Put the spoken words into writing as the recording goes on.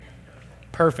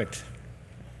Perfect.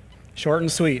 Short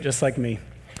and sweet, just like me.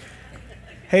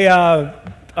 Hey,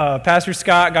 Pastor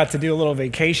Scott got to do a little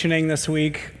vacationing this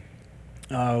week,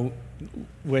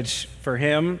 which for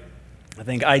him, I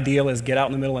think ideal is get out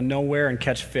in the middle of nowhere and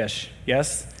catch fish.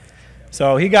 Yes?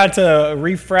 So he got to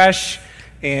refresh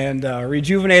and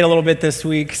rejuvenate a little bit this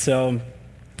week, so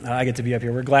I get to be up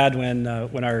here. We're glad when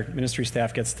our ministry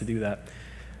staff gets to do that.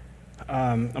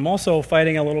 I'm also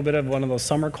fighting a little bit of one of those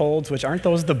summer colds, which aren't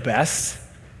those the best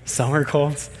summer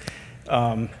colds?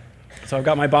 So I've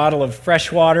got my bottle of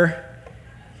fresh water.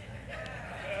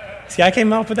 See, I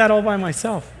came up with that all by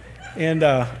myself. And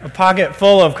a pocket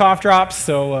full of cough drops,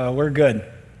 so we're good.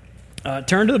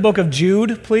 Turn to the book of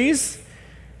Jude, please,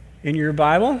 in your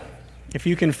Bible, if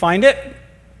you can find it.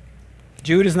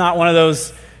 Jude is not one of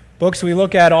those books we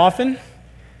look at often.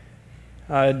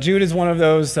 Jude is one of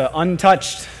those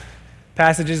untouched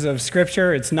passages of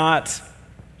Scripture. It's not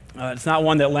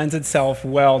one that lends itself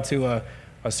well to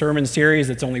a sermon series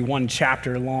that's only one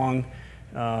chapter long.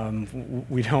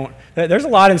 There's a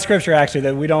lot in Scripture actually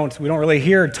that we don't really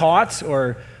hear taught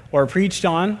or preached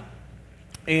on.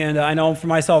 And I know for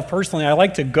myself personally, I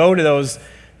like to go to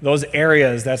those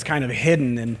areas that's kind of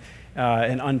hidden and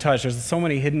untouched. There's so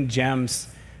many hidden gems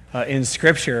in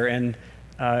Scripture, and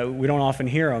we don't often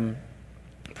hear them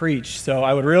preached. So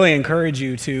I would really encourage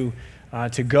you to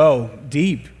go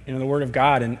deep into the Word of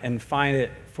God and find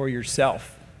it for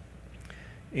yourself.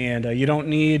 And you don't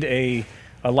need a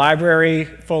library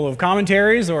full of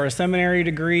commentaries or a seminary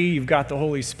degree. You've got the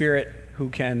Holy Spirit who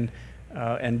can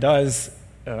and does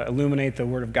illuminate the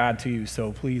Word of God to you,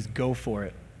 so please go for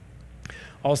it.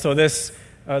 Also, this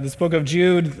book of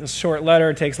Jude, this short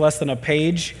letter, takes less than a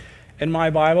page in my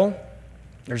Bible.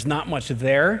 There's not much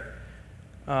there,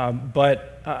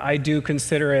 but I do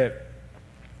consider it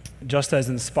just as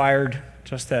inspired,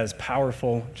 just as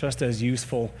powerful, just as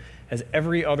useful as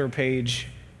every other page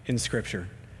in Scripture.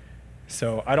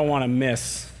 So I don't want to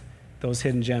miss those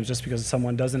hidden gems just because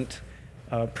someone doesn't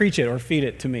preach it or feed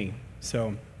it to me.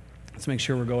 So let's make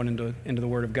sure we're going into the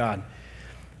Word of God.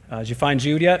 Did you find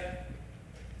Jude yet?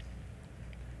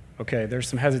 Okay, there's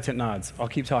some hesitant nods. I'll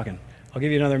keep talking. I'll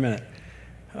give you another minute.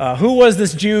 Who was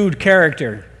this Jude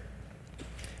character?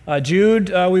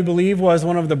 Jude, we believe, was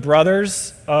one of the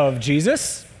brothers of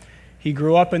Jesus. He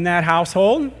grew up in that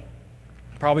household.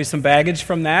 Probably some baggage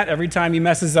from that. Every time he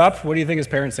messes up, what do you think his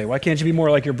parents say? Why can't you be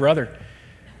more like your brother?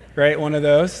 Right, one of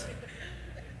those.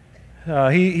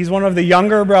 He's one of the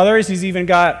younger brothers. He's even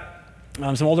got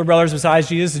some older brothers besides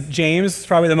Jesus. James is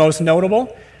probably the most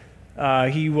notable.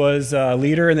 He was a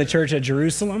leader in the church at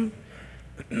Jerusalem.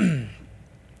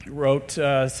 Wrote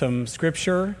some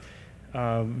scripture.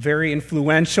 Very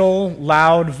influential,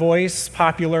 loud voice,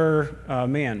 popular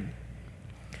man.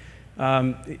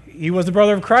 He was the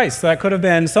brother of Christ, so that could have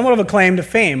been somewhat of a claim to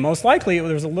fame. Most likely,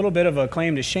 there was a little bit of a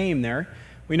claim to shame there.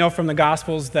 We know from the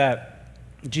Gospels that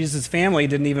Jesus' family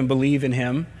didn't even believe in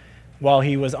him while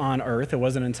he was on earth. It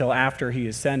wasn't until after he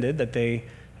ascended that they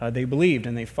believed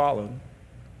and they followed.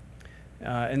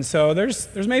 And so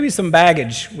there's maybe some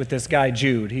baggage with this guy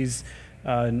Jude. He's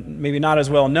maybe not as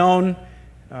well known,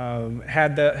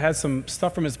 had some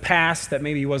stuff from his past that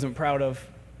maybe he wasn't proud of.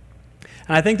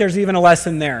 And I think there's even a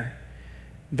lesson there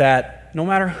that no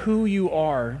matter who you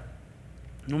are,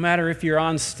 no matter if you're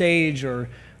on stage or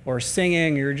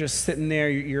singing, you're just sitting there,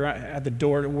 you're at the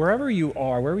door, wherever you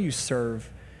are, wherever you serve,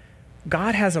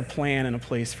 God has a plan and a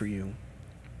place for you.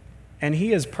 And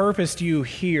he has purposed you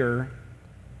here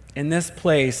in this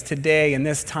place today, in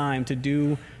this time, to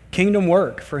do kingdom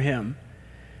work for him.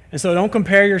 And so don't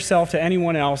compare yourself to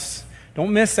anyone else.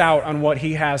 Don't miss out on what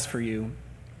he has for you.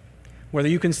 Whether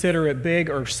you consider it big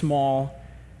or small,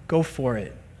 go for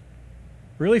it.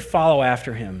 Really follow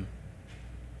after him,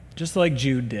 just like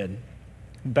Jude did.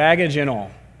 Baggage and all.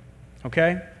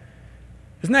 Okay?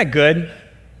 Isn't that good?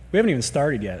 We haven't even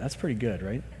started yet. That's pretty good,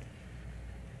 right?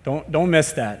 Don't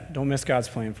miss that. Don't miss God's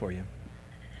plan for you.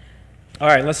 All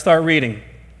right, let's start reading.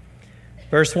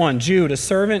 Verse 1, Jude, a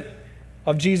servant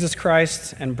of Jesus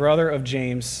Christ and brother of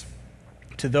James,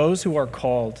 to those who are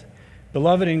called,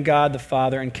 beloved in God the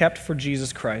Father, and kept for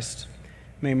Jesus Christ,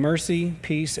 may mercy,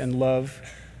 peace, and love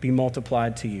be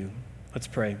multiplied to you. Let's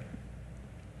pray.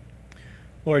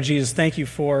 Lord Jesus, thank you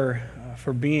for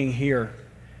being here,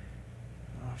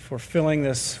 for filling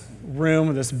this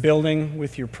room, this building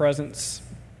with your presence.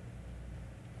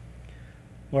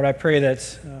 Lord, I pray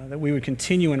that we would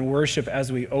continue in worship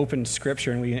as we open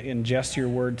Scripture and we ingest your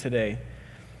word today.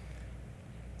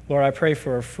 Lord, I pray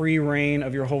for a free reign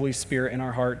of your Holy Spirit in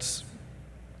our hearts.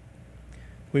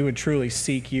 We would truly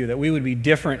seek you, that we would be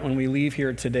different when we leave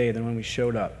here today than when we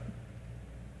showed up.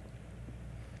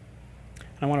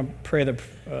 I want to pray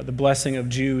the blessing of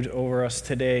Jude over us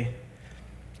today.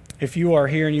 If you are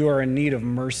here and you are in need of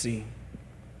mercy,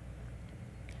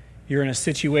 you're in a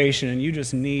situation and you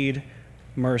just need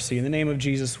mercy. In the name of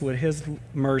Jesus, would his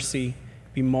mercy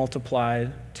be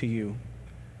multiplied to you?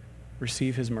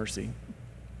 Receive his mercy.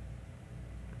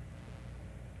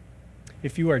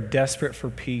 If you are desperate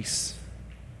for peace,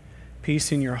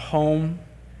 peace in your home,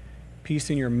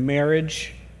 peace in your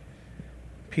marriage,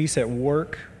 peace at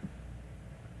work,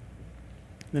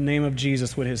 in the name of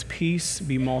Jesus, would his peace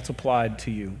be multiplied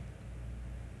to you?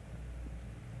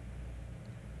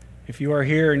 If you are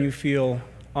here and you feel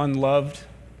unloved,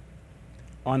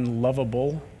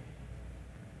 unlovable,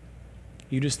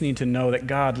 you just need to know that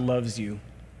God loves you.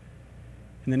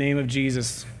 In the name of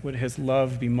Jesus, would his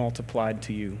love be multiplied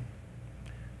to you?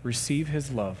 Receive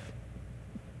his love.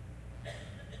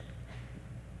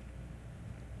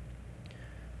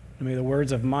 And may the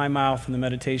words of my mouth and the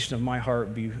meditation of my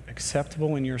heart be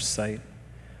acceptable in your sight,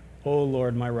 O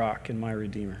Lord, my rock and my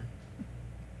redeemer.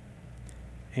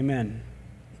 Amen.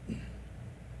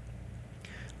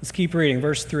 Let's keep reading.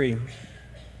 Verse 3.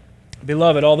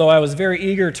 Beloved, although I was very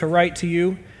eager to write to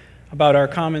you about our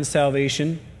common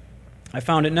salvation, I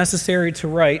found it necessary to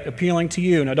write, appealing to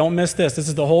you. Now don't miss this. This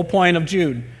is the whole point of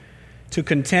Jude. To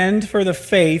contend for the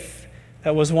faith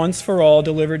that was once for all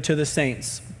delivered to the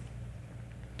saints.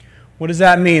 What does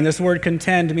that mean? This word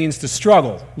contend means to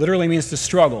struggle. Literally means to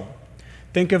struggle.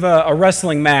 Think of a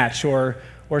wrestling match or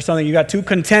something. You got two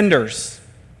contenders,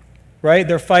 right?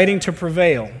 They're fighting to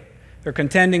prevail. They're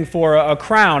contending for a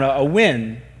crown, a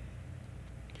win.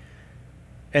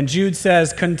 And Jude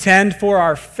says, contend for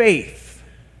our faith.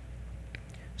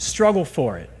 Struggle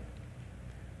for it.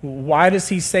 Why does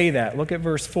he say that? Look at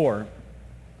verse 4.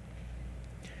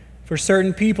 For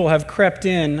certain people have crept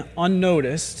in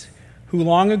unnoticed, who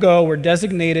long ago were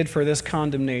designated for this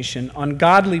condemnation,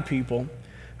 ungodly people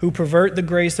who pervert the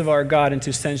grace of our God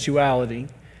into sensuality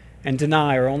and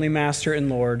deny our only Master and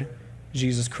Lord,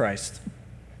 Jesus Christ.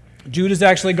 Jude has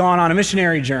actually gone on a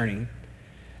missionary journey,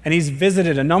 and he's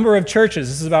visited a number of churches.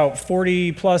 This is about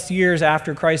 40 plus years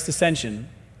after Christ's ascension.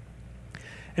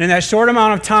 And in that short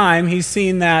amount of time, he's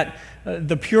seen that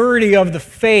the purity of the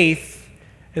faith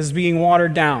is being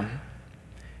watered down.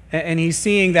 And he's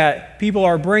seeing that people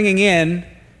are bringing in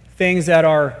things that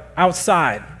are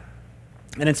outside.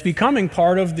 And it's becoming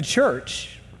part of the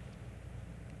church.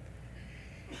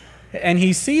 And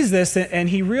he sees this and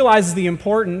he realizes the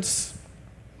importance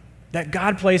that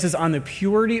God places on the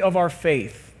purity of our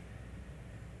faith.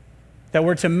 That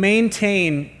we're to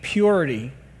maintain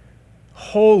purity,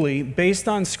 holy, based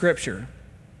on Scripture.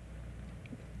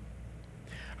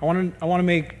 I want to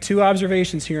make two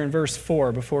observations here in verse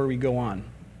 4 before we go on.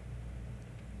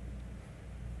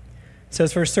 It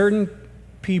says, for certain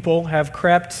people have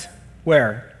crept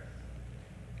where?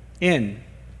 In.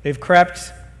 They've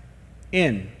crept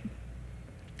in.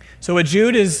 So what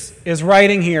Jude is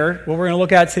writing here, what we're going to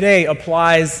look at today,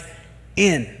 applies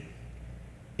in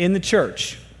the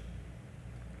church.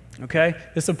 Okay?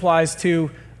 This applies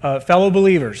to fellow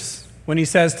believers when he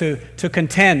says to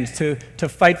contend, to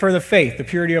fight for the faith, the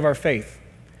purity of our faith.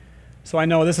 So I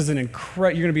know this is you're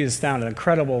going to be astounded, an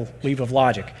incredible leap of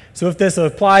logic. So if this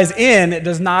applies in, it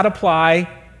does not apply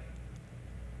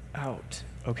out.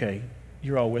 Okay,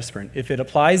 you're all whispering. If it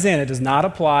applies in, it does not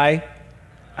apply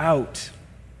out.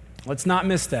 Let's not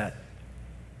miss that.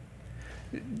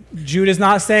 Jude is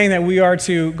not saying that we are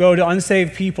to go to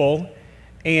unsaved people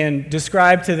and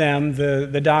describe to them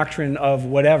the doctrine of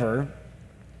whatever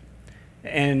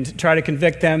and try to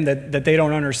convict them that they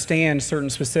don't understand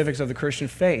certain specifics of the Christian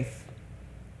faith.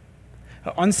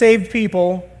 Unsaved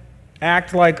people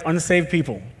act like unsaved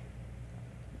people.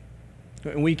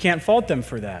 And we can't fault them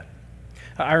for that.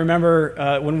 I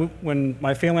remember when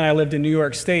my family and I lived in New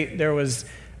York State, there was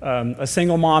a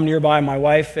single mom nearby. My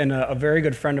wife and a very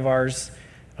good friend of ours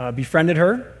befriended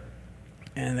her.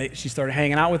 And she started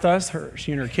hanging out with us,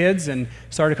 she and her kids, and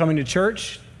started coming to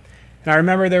church. And I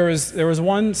remember there was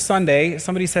one Sunday,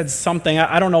 somebody said something,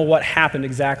 I don't know what happened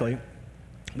exactly,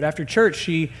 but after church,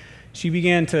 she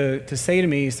began to say to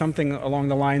me something along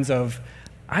the lines of,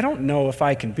 I don't know if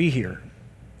I can be here.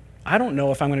 I don't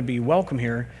know if I'm going to be welcome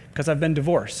here because I've been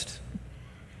divorced.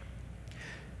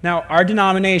 Now, our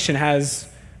denomination has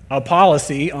a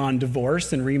policy on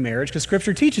divorce and remarriage because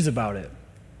Scripture teaches about it.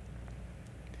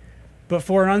 But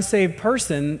for an unsaved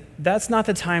person, that's not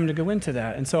the time to go into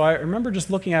that. And so I remember just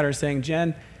looking at her saying,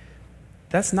 Jen,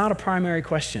 that's not a primary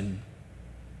question.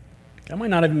 That might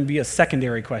not even be a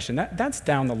secondary question. That's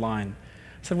down the line.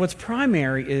 I said, what's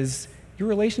primary is your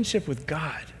relationship with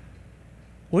God.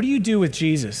 What do you do with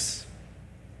Jesus?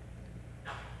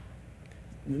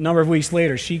 A number of weeks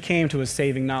later, she came to a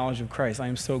saving knowledge of Christ. I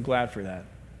am so glad for that.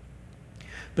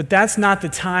 But that's not the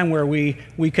time where we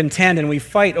contend and we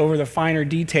fight over the finer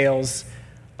details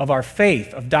of our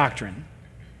faith, of doctrine.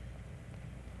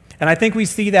 And I think we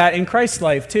see that in Christ's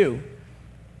life too.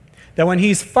 That when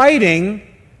he's fighting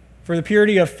for the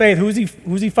purity of faith, who's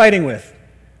he fighting with?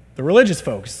 The religious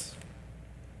folks.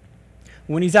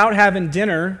 When he's out having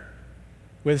dinner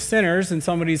with sinners in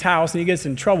somebody's house and he gets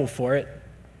in trouble for it,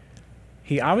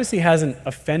 he obviously hasn't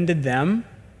offended them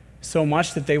so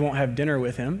much that they won't have dinner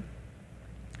with him.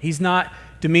 He's not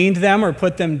demeaned them or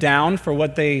put them down for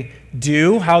what they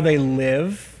do, how they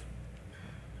live.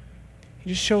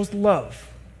 He just shows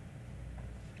love.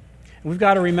 And we've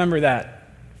got to remember that,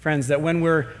 friends, that when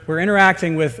we're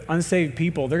interacting with unsaved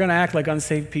people, they're going to act like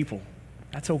unsaved people.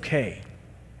 That's okay.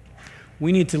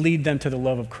 We need to lead them to the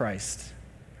love of Christ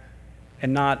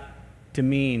and not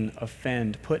demean,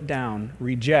 offend, put down,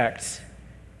 reject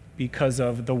because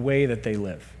of the way that they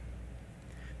live.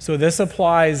 So this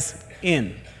applies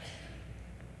in.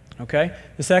 Okay?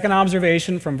 The second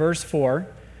observation from verse 4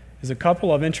 is a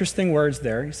couple of interesting words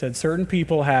there. He said, certain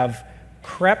people have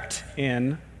crept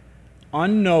in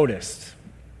unnoticed.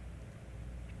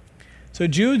 So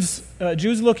Jude's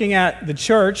looking at the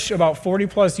church about 40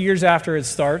 plus years after it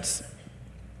starts,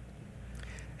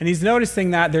 and he's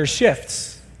noticing that there's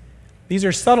shifts. These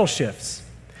are subtle shifts.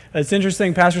 It's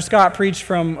interesting, Pastor Scott preached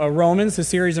from Romans, the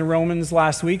series in Romans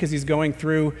last week, as he's going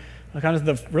through kind of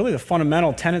the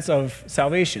fundamental tenets of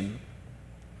salvation.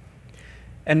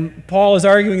 And Paul is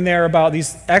arguing there about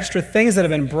these extra things that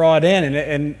have been brought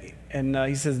in, and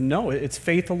he says, no, it's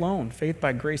faith alone, faith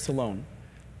by grace alone.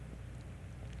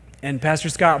 And Pastor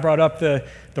Scott brought up the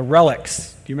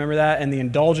relics, do you remember that? And the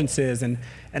indulgences and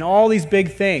all these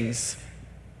big things.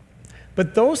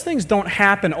 But those things don't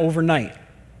happen overnight.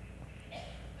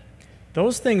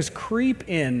 Those things creep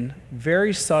in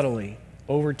very subtly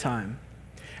over time.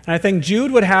 And I think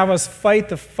Jude would have us fight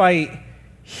the fight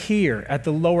here at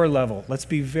the lower level. Let's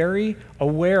be very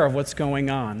aware of what's going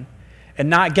on and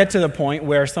not get to the point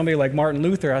where somebody like Martin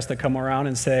Luther has to come around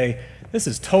and say, this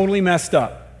is totally messed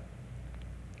up.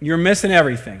 You're missing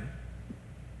everything.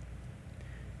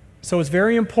 So it's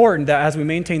very important that as we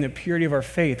maintain the purity of our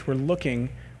faith,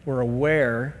 we're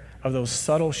aware of those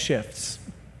subtle shifts.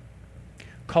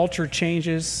 Culture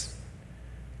changes,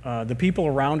 the people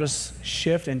around us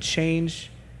shift and change,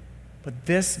 but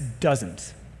this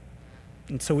doesn't.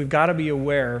 And so we've got to be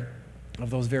aware of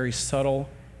those very subtle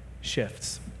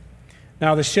shifts.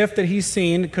 Now, the shift that he's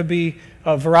seen could be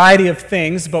a variety of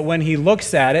things, but when he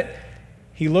looks at it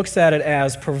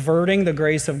as perverting the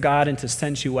grace of God into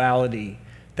sensuality.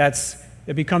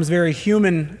 It becomes very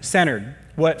human-centered.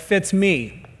 What fits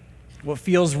me, what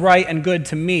feels right and good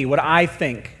to me, what I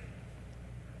think.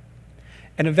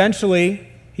 And eventually,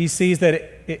 he sees that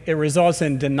it results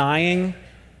in denying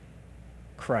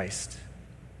Christ.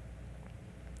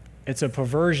 It's a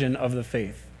perversion of the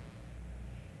faith.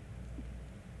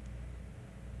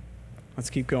 Let's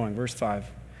keep going. Verse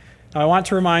 5. Now, I want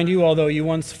to remind you, although you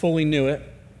once fully knew it,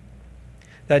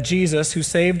 that Jesus, who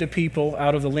saved a people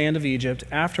out of the land of Egypt,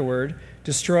 afterward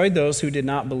destroyed those who did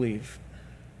not believe.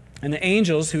 And the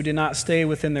angels who did not stay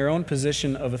within their own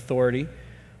position of authority,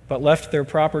 but left their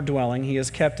proper dwelling, he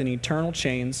has kept in eternal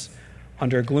chains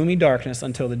under gloomy darkness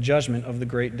until the judgment of the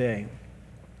great day.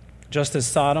 Just as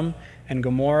Sodom and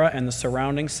Gomorrah and the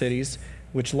surrounding cities,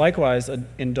 which likewise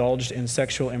indulged in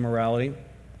sexual immorality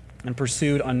and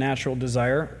pursued unnatural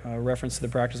desire, reference to the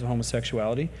practice of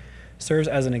homosexuality, serves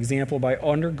as an example by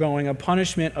undergoing a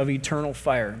punishment of eternal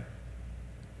fire.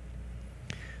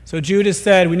 So Jude has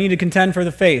said we need to contend for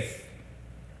the faith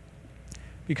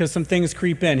because some things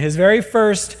creep in. His very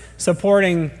first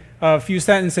supporting few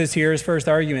sentences here, his first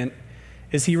argument,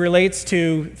 is he relates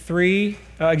to three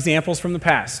examples from the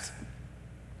past.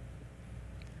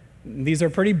 These are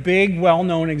pretty big,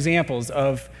 well-known examples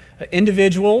of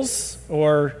individuals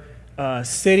or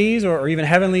cities or even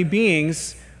heavenly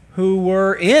beings who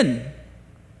were in.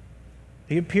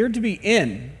 They appeared to be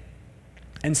in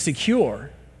and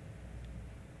secure.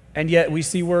 And yet we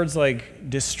see words like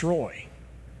destroy,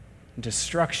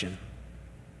 destruction.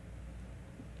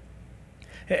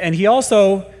 And he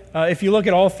also, if you look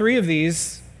at all three of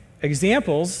these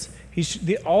examples,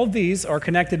 all of these are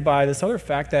connected by this other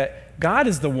fact that God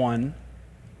is the one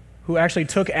who actually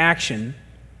took action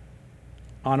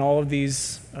on all of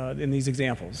these, in these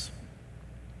examples.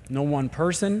 No one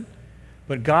person,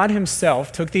 but God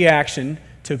himself took the action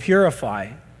to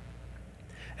purify.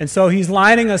 And so he's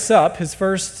lining us up. His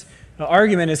first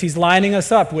argument is he's lining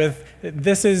us up with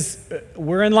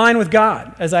we're in line with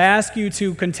God. As I ask you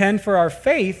to contend for our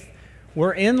faith,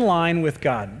 we're in line with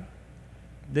God.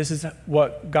 This is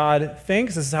what God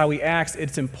thinks. This is how he acts.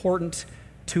 It's important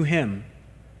to him.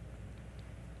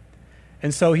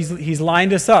 And so he's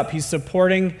lined us up. He's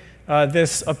supporting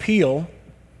this appeal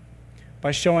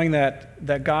by showing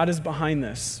that God is behind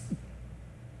this.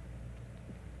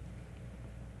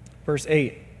 Verse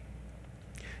 8.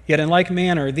 Yet in like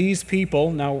manner, these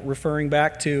people, now referring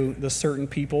back to the certain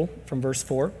people from verse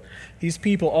 4, these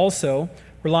people also,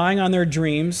 relying on their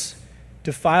dreams,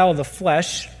 defile the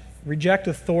flesh, reject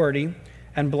authority,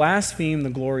 and blaspheme the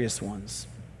glorious ones.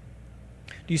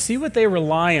 Do you see what they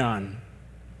rely on?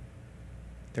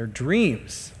 Their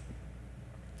dreams.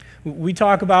 We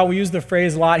use the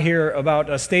phrase a lot here about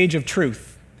a stage of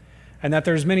truth, and that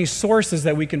there's many sources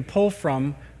that we can pull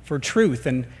from for truth,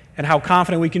 and how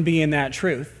confident we can be in that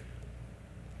truth.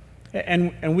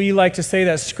 And we like to say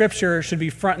that Scripture should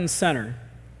be front and center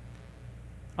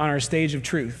on our stage of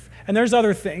truth. And there's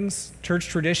other things, church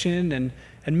tradition and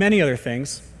many other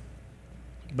things,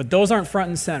 but those aren't front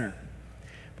and center.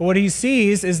 But what he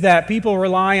sees is that people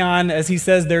rely on, as he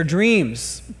says, their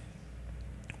dreams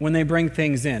when they bring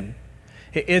things in.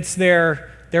 It's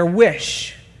their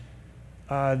wish,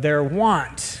 their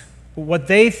want, what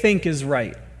they think is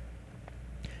right.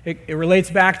 It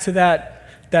relates back to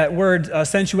that word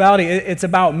sensuality. It's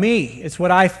about me. It's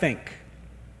what I think.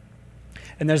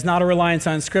 And there's not a reliance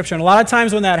on Scripture. And a lot of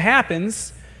times when that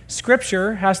happens,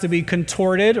 Scripture has to be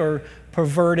contorted or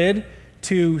perverted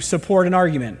to support an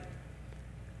argument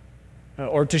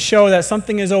or to show that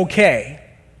something is okay.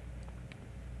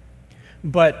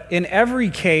 But in every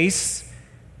case,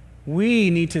 we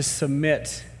need to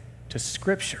submit to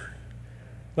Scripture.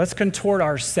 Let's contort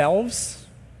ourselves,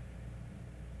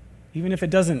 even if it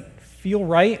doesn't feel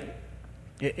right,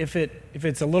 if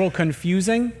it's a little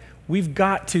confusing. We've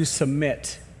got to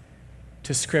submit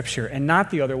to Scripture and not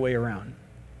the other way around.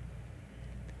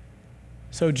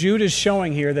 So Jude is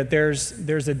showing here that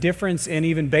there's a difference in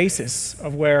even basis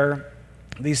of where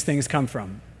these things come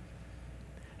from,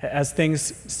 as things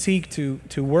seek to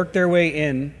work their way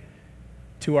in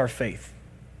to our faith.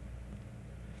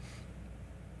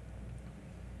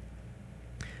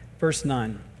 Verse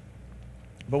 9.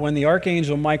 But when the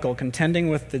archangel Michael, contending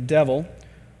with the devil,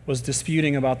 was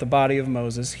disputing about the body of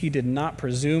Moses, he did not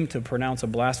presume to pronounce a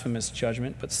blasphemous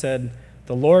judgment, but said,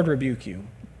 "The Lord rebuke you."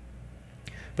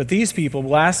 But these people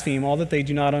blaspheme all that they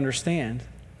do not understand,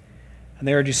 and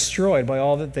they are destroyed by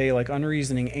all that they, like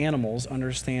unreasoning animals,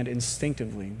 understand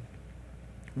instinctively.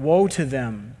 Woe to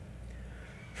them,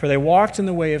 for they walked in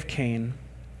the way of Cain,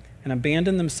 and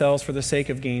abandoned themselves for the sake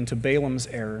of gain to Balaam's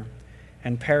error,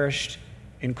 and perished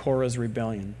in Korah's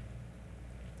rebellion.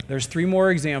 There's 3 more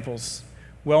examples,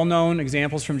 well-known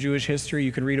examples from Jewish history.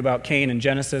 You can read about Cain in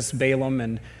Genesis, Balaam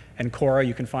and Korah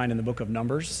you can find in the book of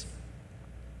Numbers.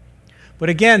 But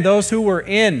again, those who were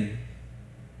in,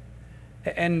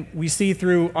 and we see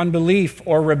through unbelief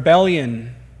or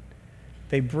rebellion,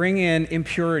 they bring in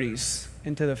impurities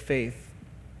into the faith.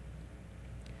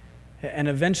 And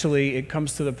eventually it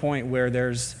comes to the point where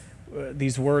there's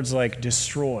these words like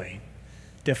destroy,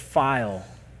 defile,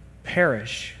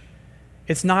 perish.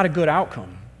 It's not a good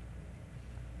outcome.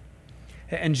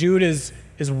 And Jude is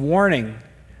warning,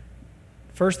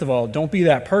 first of all, don't be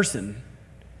that person.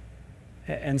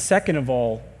 And second of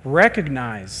all,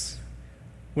 recognize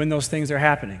when those things are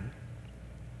happening.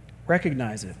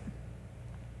 Recognize it.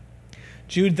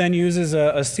 Jude then uses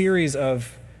a series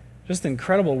of just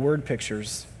incredible word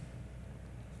pictures.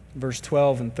 Verse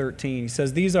 12 and 13, he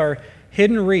says, "These are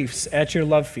hidden reefs at your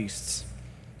love feasts,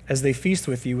 as they feast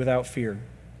with you without fear.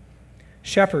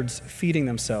 Shepherds feeding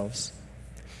themselves.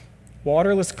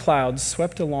 Waterless clouds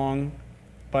swept along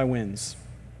by winds.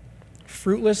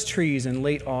 Fruitless trees in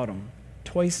late autumn,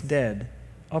 twice dead,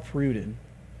 uprooted.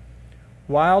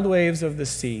 Wild waves of the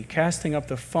sea, casting up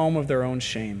the foam of their own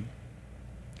shame.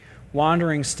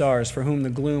 Wandering stars for whom the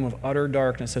gloom of utter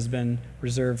darkness has been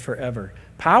reserved forever."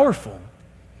 Powerful.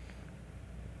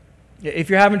 If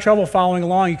you're having trouble following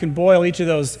along, you can boil each of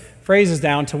those phrases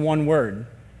down to one word.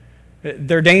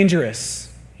 They're dangerous,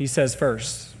 he says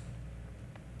first.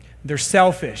 They're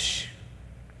selfish.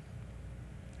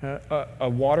 A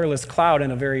waterless cloud in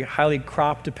a very highly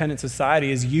crop-dependent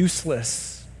society is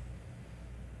useless.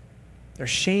 They're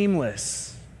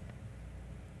shameless.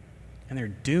 And they're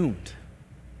doomed.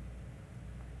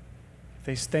 If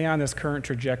they stay on this current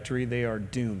trajectory, they are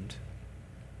doomed.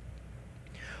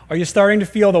 Are you starting to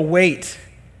feel the weight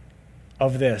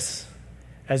of this?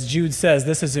 As Jude says,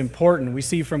 this is important. We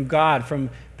see from God, from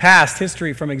past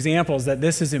history, from examples, that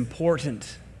this is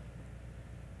important.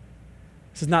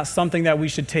 This is not something that we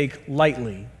should take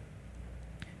lightly.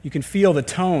 You can feel the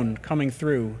tone coming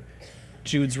through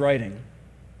Jude's writing.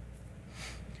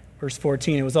 Verse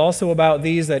 14, it was also about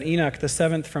these that Enoch, the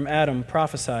seventh from Adam,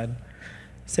 prophesied,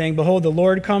 saying, Behold, the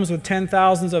Lord comes with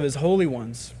 10,000s of his holy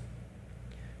ones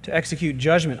to execute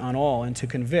judgment on all and to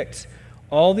convict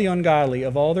all the ungodly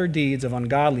of all their deeds of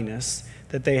ungodliness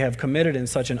that they have committed in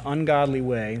such an ungodly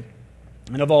way,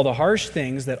 and of all the harsh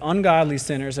things that ungodly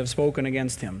sinners have spoken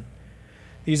against him.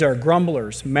 These are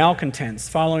grumblers, malcontents,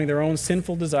 following their own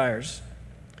sinful desires.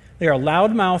 They are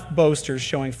loudmouthed boasters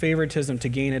showing favoritism to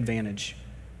gain advantage.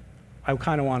 I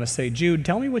kind of want to say, Jude,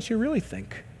 tell me what you really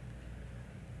think.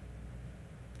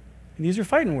 And these are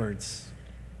fighting words.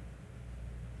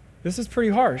 This is pretty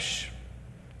harsh.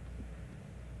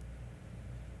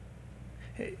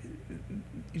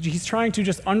 He's trying to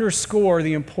just underscore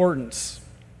the importance.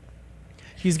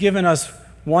 He's given us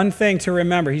one thing to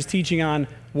remember. He's teaching on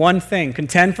one thing: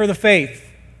 contend for the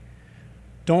faith.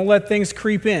 Don't let things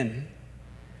creep in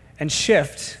and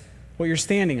shift what you're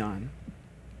standing on.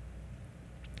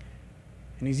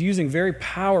 And he's using very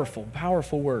powerful,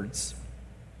 powerful words.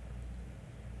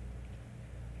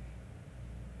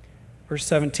 Verse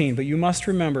 17, but you must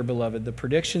remember, beloved, the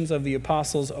predictions of the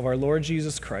apostles of our Lord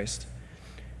Jesus Christ.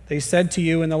 They said to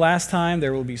you, in the last time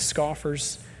there will be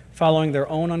scoffers, following their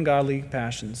own ungodly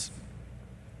passions.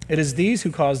 It is these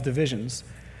who cause divisions,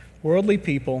 worldly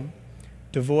people,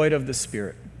 devoid of the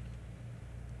Spirit.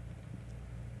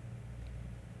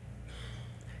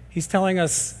 He's telling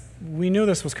us, we knew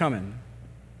this was coming.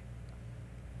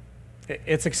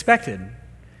 It's expected.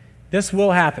 This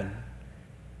will happen.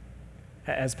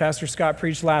 As Pastor Scott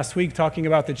preached last week, talking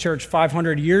about the church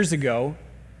 500 years ago,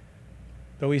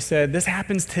 though he said, this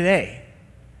happens today.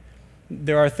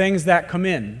 There are things that come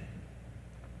in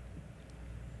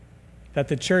that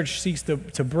the church seeks to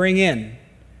bring in,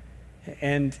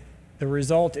 and the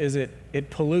result is it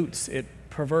pollutes, it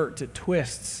perverts, it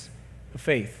twists the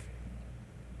faith.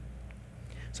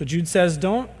 So Jude says,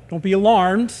 don't be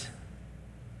alarmed.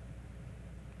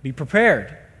 Be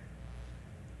prepared.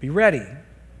 Be ready.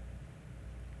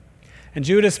 And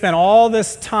Jude has spent all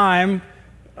this time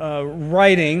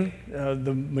writing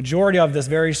the majority of this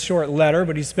very short letter,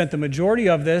 but he spent the majority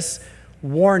of this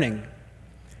warning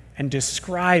and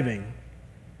describing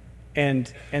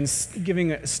and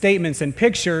giving statements and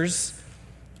pictures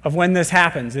of when this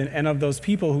happens and of those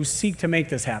people who seek to make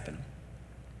this happen.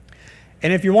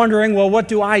 And if you're wondering, well, what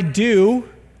do I do?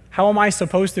 How am I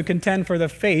supposed to contend for the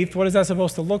faith? What is that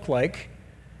supposed to look like?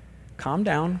 Calm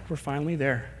down. We're finally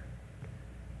there.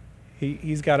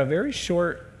 He's got a very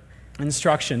short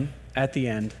instruction at the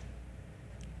end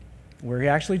where he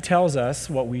actually tells us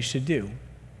what we should do.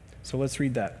 So let's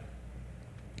read that.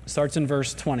 It starts in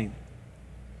verse 20.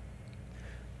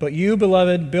 But you,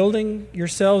 beloved, building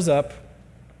yourselves up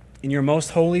in your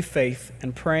most holy faith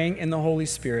and praying in the Holy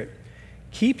Spirit,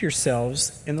 keep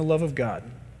yourselves in the love of God,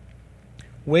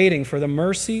 waiting for the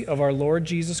mercy of our Lord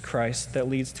Jesus Christ that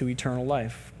leads to eternal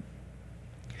life.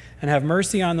 And have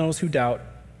mercy on those who doubt.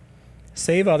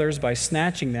 Save others by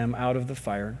snatching them out of the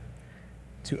fire.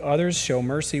 To others show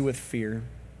mercy with fear,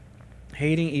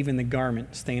 hating even the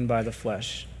garment stained by the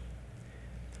flesh.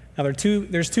 Now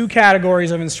there's two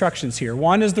categories of instructions here.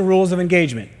 One is the rules of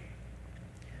engagement.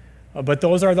 But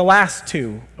those are the last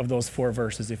two of those 4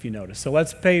 verses, if you notice. So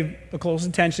let's pay close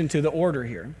attention to the order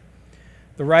here.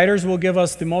 The writers will give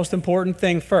us the most important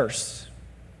thing first.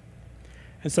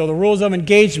 And so the rules of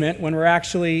engagement, when we're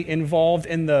actually involved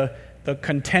in the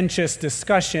contentious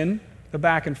discussion, the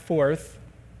back and forth,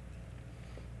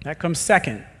 that comes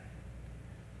second.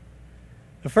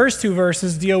 The first 2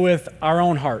 verses deal with our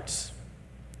own hearts,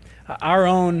 our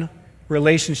own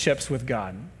relationships with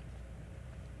God.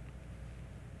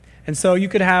 And so you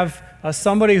could have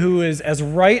somebody who is as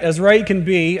right can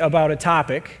be about a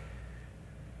topic,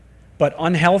 but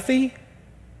unhealthy,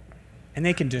 and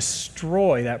they can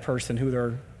destroy that person who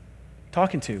they're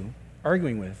talking to,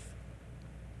 arguing with.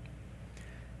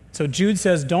 So Jude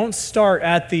says, don't start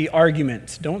at the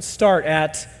argument. Don't start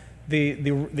at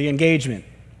the engagement.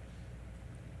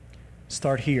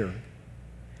 Start here.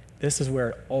 This is where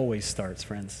it always starts,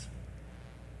 friends.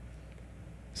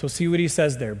 So see what he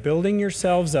says there. Building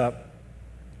yourselves up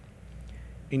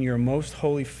in your most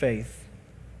holy faith.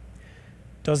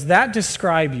 Does that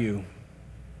describe you?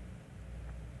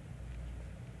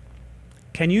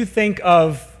 Can you think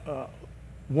of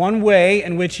one way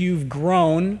in which you've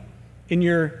grown in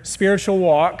your spiritual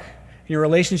walk, in your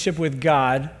relationship with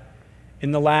God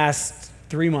in the last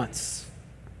 3 months,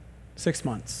 6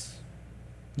 months,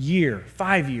 year,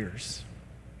 5 years?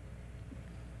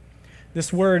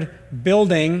 This word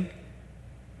building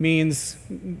means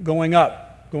going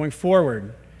up, going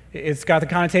forward. It's got the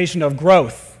connotation of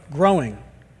growth, growing.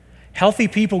 Healthy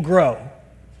people grow,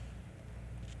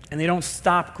 and they don't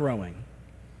stop growing.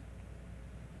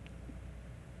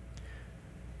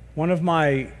 One of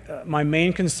my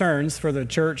main concerns for the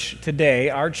church today,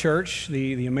 our church,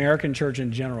 the American church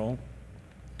in general,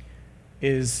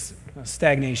 is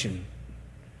stagnation.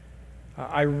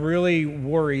 I really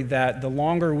worry that the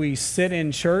longer we sit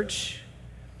in church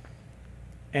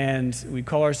and we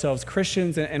call ourselves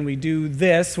Christians and we do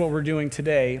this, what we're doing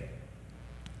today,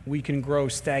 we can grow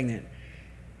stagnant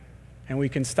and we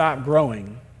can stop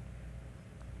growing.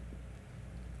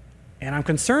 And I'm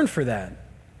concerned for that.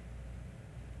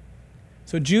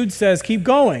 So Jude says, keep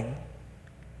going,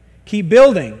 keep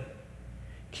building,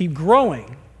 keep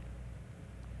growing.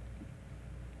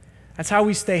 That's how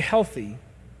we stay healthy.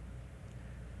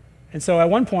 And so at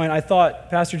one point, I thought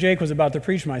Pastor Jake was about to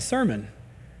preach my sermon.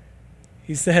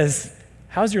 He says,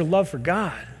 how's your love for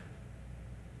God?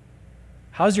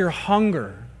 How's your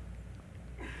hunger?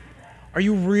 Are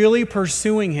you really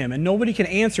pursuing Him? And nobody can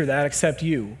answer that except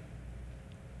you.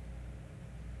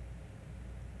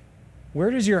 Where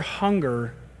does your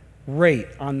hunger rate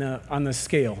on the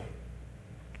scale?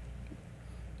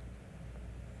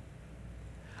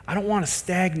 I don't want to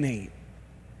stagnate.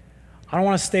 I don't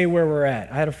want to stay where we're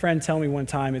at. I had a friend tell me one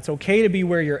time, it's okay to be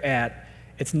where you're at.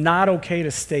 It's not okay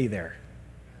to stay there.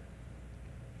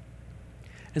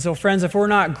 And so, friends, if we're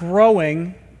not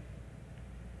growing,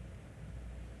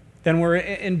 then we're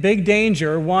in big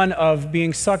danger, one, of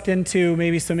being sucked into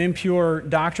maybe some impure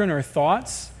doctrine or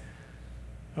thoughts,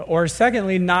 or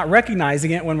secondly, not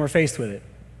recognizing it when we're faced with it,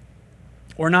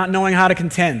 or not knowing how to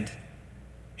contend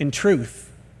in truth.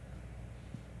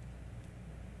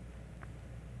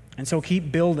 And so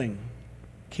keep building.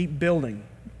 Keep building.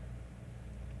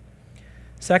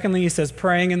 Secondly, he says,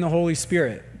 praying in the Holy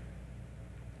Spirit.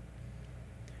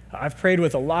 I've prayed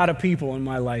with a lot of people in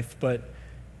my life, but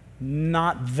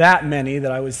not that many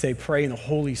that I would say pray in the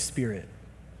Holy Spirit.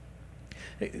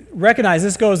 Recognize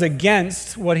this goes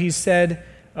against what he said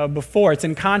before. It's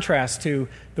in contrast to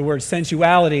the word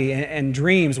sensuality and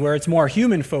dreams, where it's more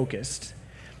human-focused.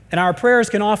 And our prayers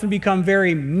can often become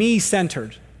very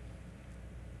me-centered.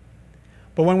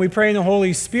 But when we pray in the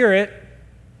Holy Spirit,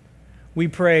 we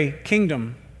pray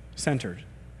kingdom-centered.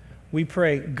 We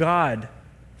pray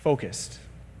God-focused.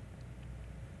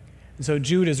 And so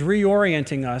Jude is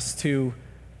reorienting us to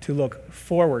look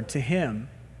forward to Him,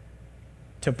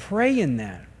 to pray in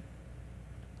that.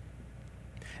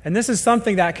 And this is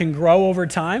something that can grow over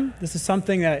time. This is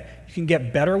something that you can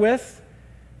get better with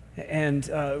and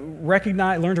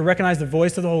learn to recognize the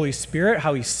voice of the Holy Spirit,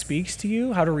 how He speaks to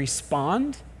you, how to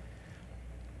respond.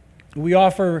 We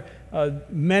offer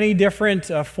many different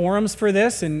forums for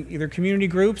this in either community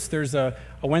groups. There's a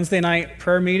Wednesday night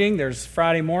prayer meeting. There's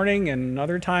Friday morning and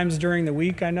other times during the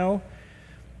week, I know,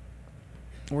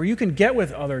 where you can get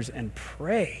with others and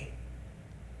pray.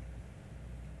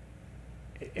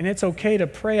 And it's okay to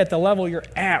pray at the level you're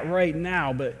at right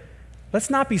now, but let's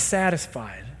not be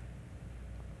satisfied.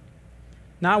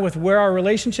 Not with where our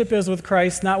relationship is with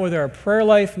Christ, not with our prayer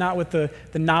life, not with the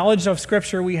knowledge of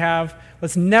Scripture we have.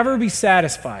 Let's never be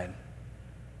satisfied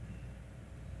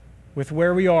with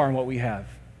where we are and what we have.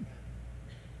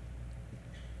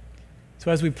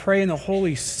 So as we pray in the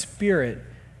Holy Spirit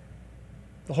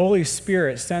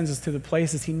sends us to the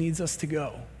places He needs us to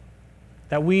go,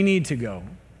 that we need to go.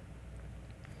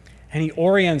 And He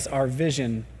orients our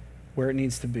vision where it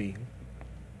needs to be.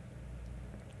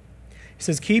 He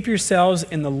says, keep yourselves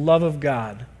in the love of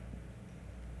God.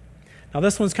 Now,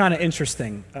 this one's kind of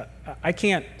interesting. I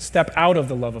can't step out of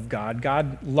the love of God.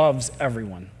 God loves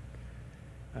everyone.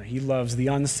 He loves the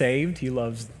unsaved. He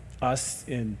loves us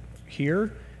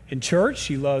here in church.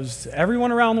 He loves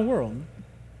everyone around the world.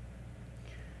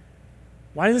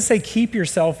 Why does it say keep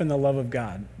yourself in the love of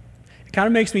God? It kind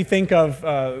of makes me think of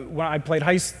when I played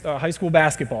high school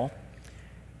basketball.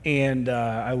 And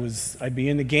I'd be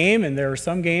in the game, and there were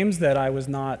some games that I was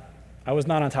not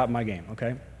on top of my game,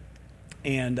 okay?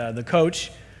 And the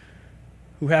coach,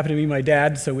 who happened to be my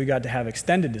dad, so we got to have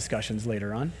extended discussions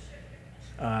later on,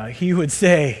 he would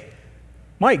say,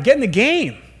 Mike, get in the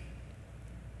game.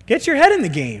 Get your head in the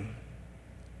game.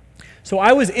 So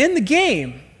I was in the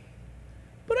game,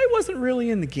 but I wasn't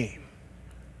really in the game.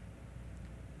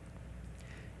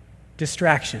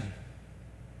 Distraction.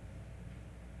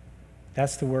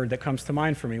 That's the word that comes to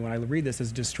mind for me when I read this,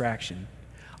 is distraction.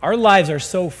 Our lives are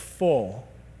so full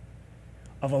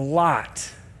of a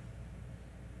lot.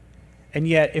 And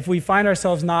yet, if we find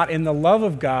ourselves not in the love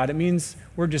of God, it means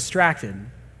we're distracted.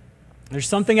 There's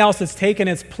something else that's taken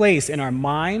its place in our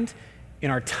mind,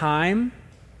 in our time.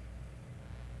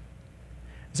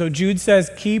 So Jude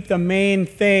says, keep the main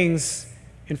things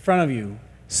in front of you.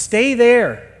 Stay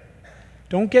there.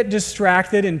 Don't get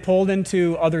distracted and pulled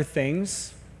into other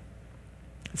things.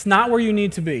 It's not where you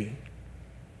need to be.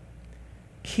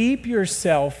 Keep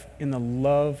yourself in the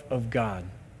love of God.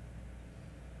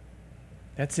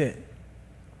 That's it.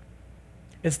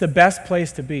 It's the best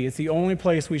place to be. It's the only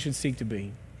place we should seek to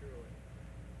be.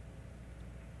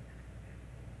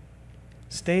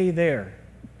 Stay there.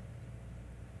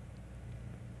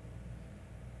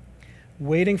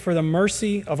 Waiting for the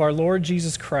mercy of our Lord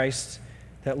Jesus Christ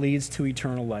that leads to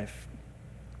eternal life.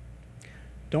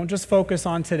 Don't just focus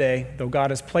on today, though God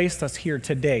has placed us here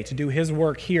today to do His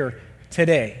work here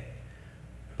today.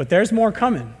 But there's more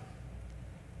coming.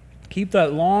 Keep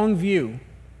that long view.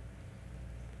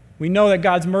 We know that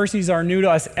God's mercies are new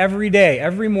to us every day,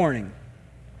 every morning.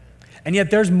 And yet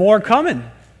there's more coming.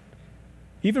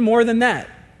 Even more than that.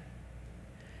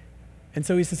 And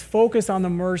so he says, focus on the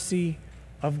mercy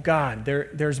of God.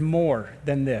 There's more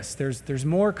than this. There's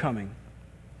more coming.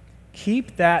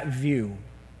 Keep that view.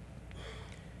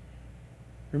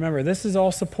 Remember, this is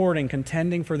all supporting,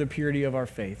 contending for the purity of our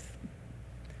faith.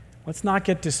 Let's not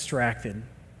get distracted.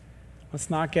 Let's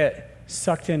not get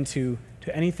sucked into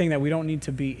anything that we don't need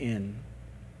to be in.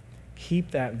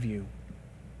 Keep that view.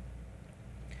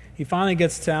 He finally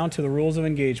gets down to the rules of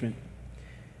engagement.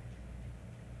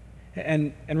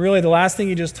 And really the last thing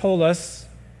he just told us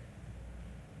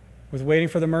with waiting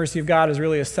for the mercy of God is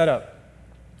really a setup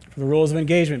for the rules of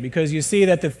engagement, because you see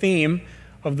that the theme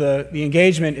of the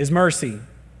engagement is mercy.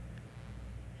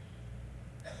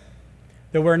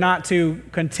 That we're not to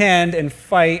contend and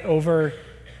fight over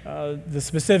the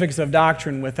specifics of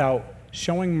doctrine without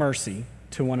showing mercy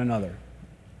to one another.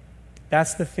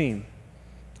 That's the theme.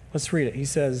 Let's read it. He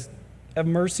says, have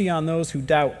mercy on those who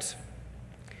doubt.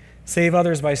 Save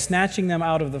others by snatching them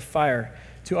out of the fire.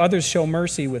 To others show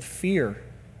mercy with fear,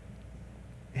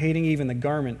 hating even the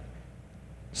garment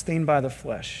stained by the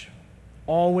flesh.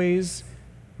 Always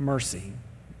mercy.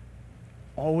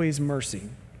 Always mercy.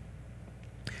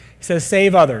 He says,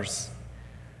 save others.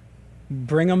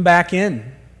 Bring them back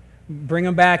in. Bring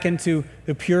them back into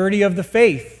the purity of the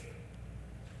faith.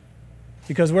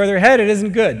 Because where they're headed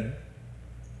isn't good.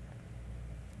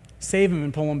 Save them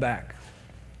and pull them back.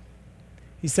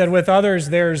 He said, with others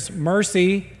there's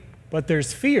mercy, but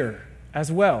there's fear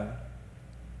as well.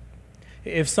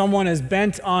 If someone is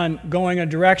bent on going a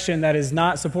direction that is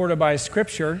not supported by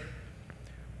Scripture,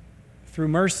 through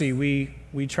mercy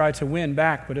we try to win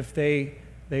back. But if they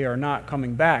are not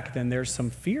coming back, then there's some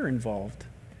fear involved.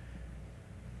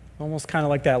 Almost kind of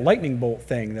like that lightning bolt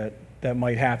thing that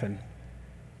might happen.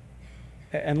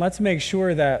 And let's make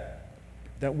sure that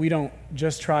we don't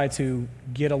just try to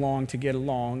get along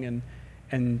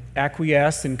and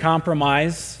acquiesce and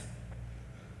compromise,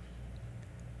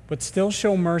 but still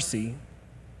show mercy.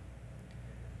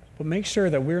 But make sure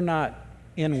that we're not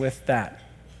in with that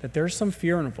there's some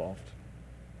fear involved.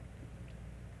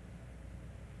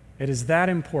 It is that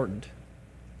important.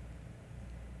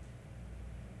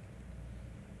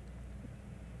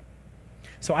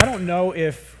 So I don't know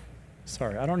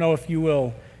if you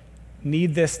will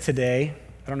need this today.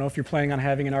 I don't know if you're planning on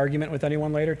having an argument with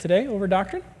anyone later today over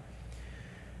doctrine.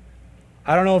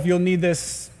 I don't know if you'll need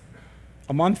this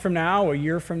a month from now, a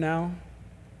year from now.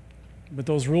 But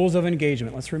those rules of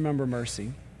engagement, let's remember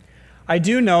mercy. I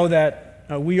do know that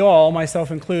we all,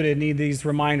 myself included, need these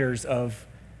reminders of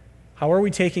how are we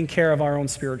taking care of our own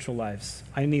spiritual lives.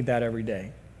 I need that every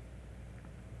day.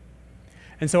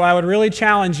 And so I would really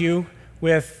challenge you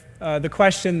with the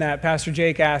question that Pastor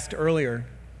Jake asked earlier.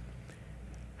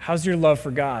 How's your love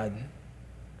for God?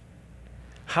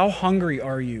 How hungry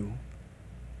are you?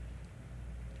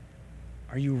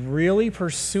 Are you really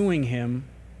pursuing Him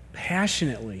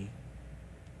passionately?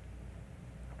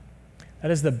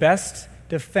 That is the best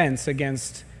defense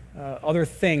against other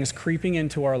things creeping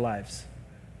into our lives.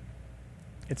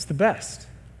 It's the best.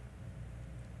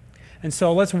 And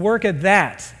so let's work at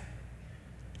that.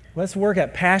 Let's work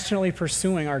at passionately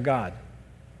pursuing our God.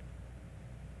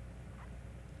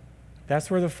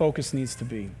 That's where the focus needs to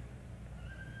be.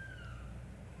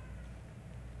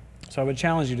 So I would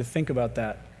challenge you to think about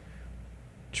that.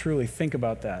 Truly think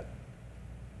about that.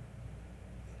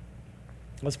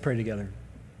 Let's pray together.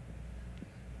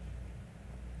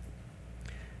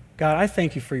 God, I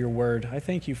thank you for your word. I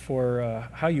thank you for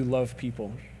how you love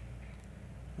people.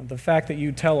 The fact that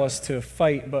you tell us to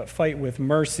fight, but fight with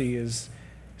mercy, is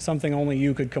something only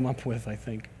you could come up with, I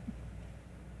think.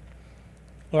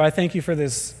 Lord, I thank you for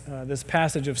this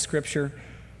passage of Scripture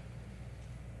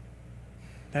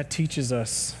that teaches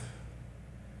us,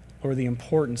 Lord, the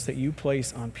importance that you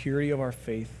place on purity of our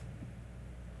faith.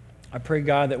 I pray,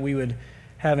 God, that we would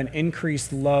have an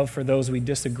increased love for those we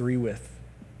disagree with.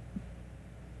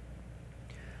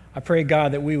 I pray,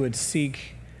 God, that we would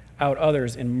seek out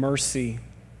others in mercy,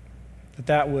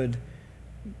 that would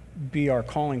be our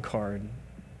calling card.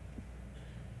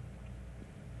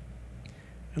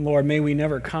 And Lord, may we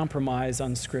never compromise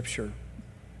on Scripture.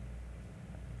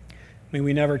 May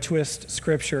we never twist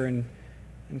Scripture and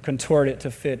contort it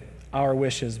to fit our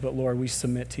wishes, but Lord, we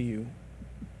submit to you.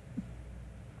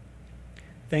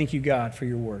 Thank you, God, for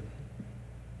your word.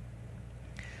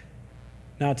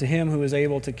 Now to him who is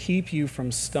able to keep you from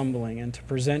stumbling and to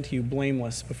present you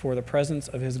blameless before the presence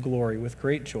of his glory with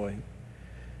great joy,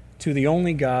 to the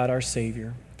only God, our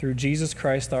Savior, through Jesus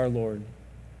Christ our Lord,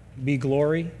 be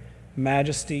glory,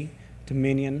 majesty,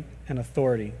 dominion, and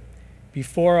authority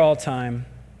before all time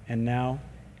and now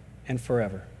and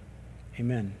forever.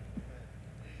 Amen.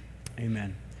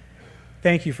 Amen.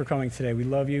 Thank you for coming today. We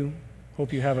love you.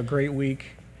 Hope you have a great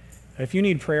week. If you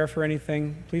need prayer for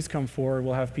anything, please come forward.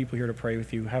 We'll have people here to pray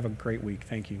with you. Have a great week.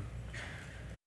 Thank you.